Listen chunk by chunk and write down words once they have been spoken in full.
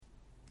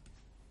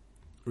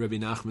Rebbe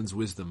Nachman's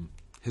wisdom,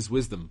 his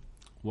wisdom,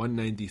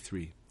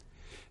 193.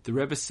 The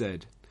Rebbe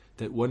said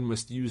that one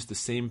must use the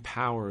same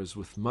powers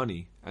with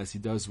money as he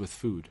does with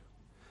food.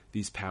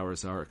 These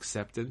powers are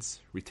acceptance,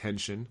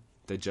 retention,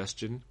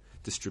 digestion,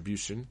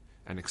 distribution,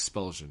 and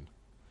expulsion.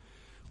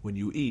 When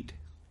you eat,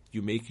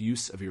 you make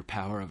use of your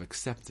power of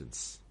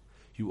acceptance.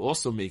 You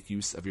also make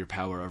use of your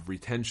power of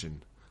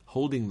retention,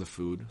 holding the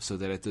food so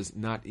that it does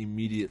not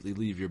immediately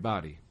leave your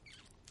body.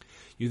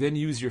 You then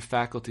use your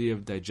faculty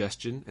of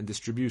digestion and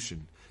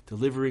distribution,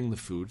 delivering the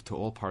food to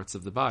all parts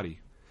of the body.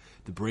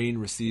 The brain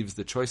receives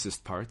the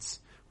choicest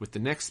parts, with the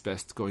next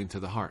best going to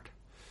the heart.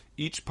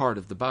 Each part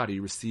of the body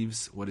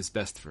receives what is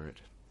best for it.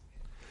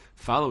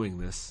 Following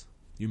this,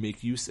 you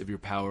make use of your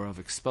power of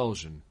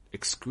expulsion,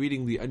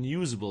 excreting the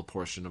unusable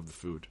portion of the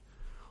food.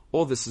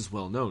 All this is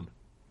well known.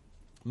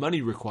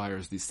 Money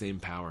requires these same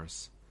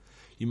powers.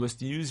 You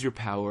must use your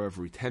power of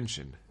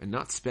retention and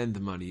not spend the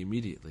money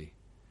immediately.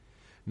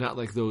 Not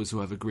like those who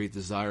have a great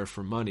desire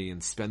for money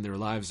and spend their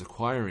lives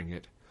acquiring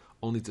it,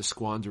 only to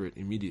squander it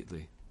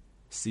immediately.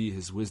 See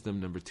his wisdom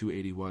number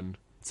 281,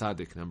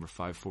 Tzaddik number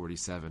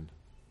 547.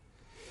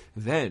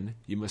 Then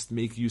you must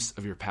make use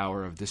of your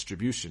power of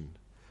distribution,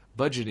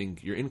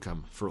 budgeting your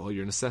income for all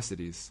your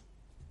necessities.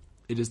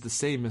 It is the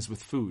same as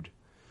with food.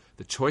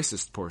 The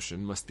choicest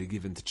portion must be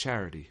given to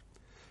charity.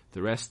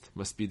 The rest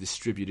must be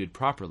distributed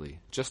properly,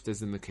 just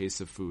as in the case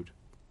of food.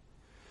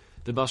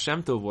 The Baal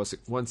Shem Tov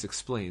once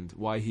explained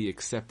why he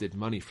accepted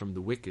money from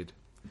the wicked.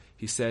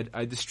 He said,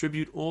 "I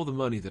distribute all the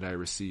money that I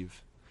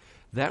receive.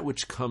 That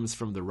which comes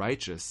from the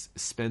righteous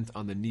is spent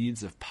on the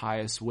needs of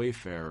pious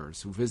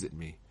wayfarers who visit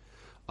me.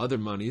 Other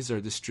monies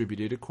are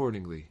distributed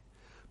accordingly.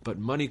 But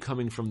money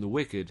coming from the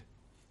wicked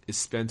is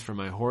spent for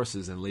my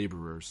horses and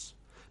laborers.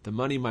 The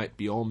money might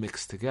be all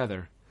mixed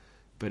together,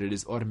 but it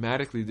is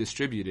automatically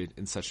distributed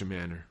in such a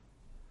manner."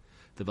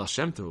 The Baal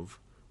Shem Tov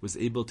was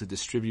able to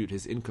distribute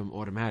his income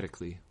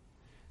automatically.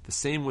 The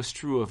same was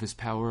true of his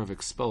power of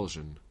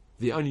expulsion.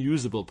 The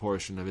unusable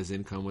portion of his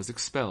income was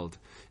expelled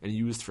and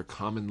used for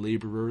common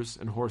laborers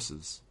and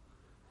horses.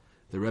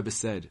 The Rebbe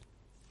said,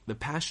 "The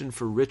passion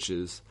for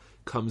riches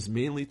comes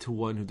mainly to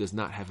one who does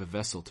not have a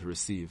vessel to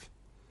receive."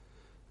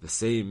 The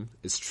same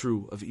is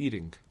true of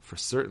eating, for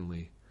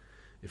certainly,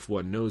 if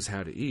one knows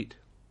how to eat.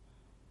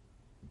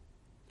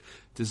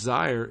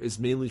 Desire is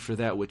mainly for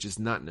that which is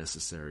not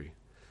necessary.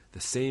 The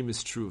same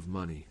is true of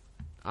money.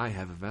 I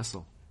have a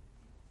vessel.